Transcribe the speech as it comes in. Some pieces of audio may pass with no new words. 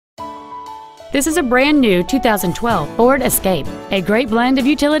This is a brand new 2012 Ford Escape, a great blend of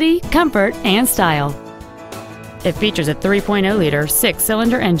utility, comfort, and style. It features a 3.0-liter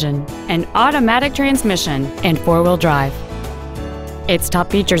six-cylinder engine, an automatic transmission, and four-wheel drive. Its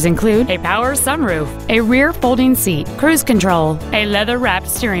top features include a power sunroof, a rear folding seat, cruise control, a leather-wrapped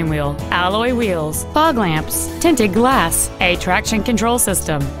steering wheel, alloy wheels, fog lamps, tinted glass, a traction control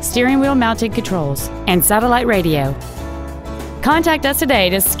system, steering wheel mounted controls, and satellite radio. Contact us today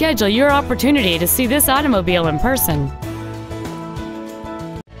to schedule your opportunity to see this automobile in person.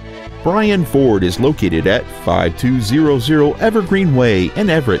 Brien Ford is located at 5200 Evergreen Way in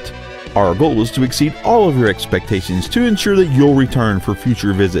Everett. Our goal is to exceed all of your expectations to ensure that you'll return for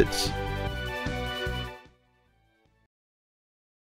future visits.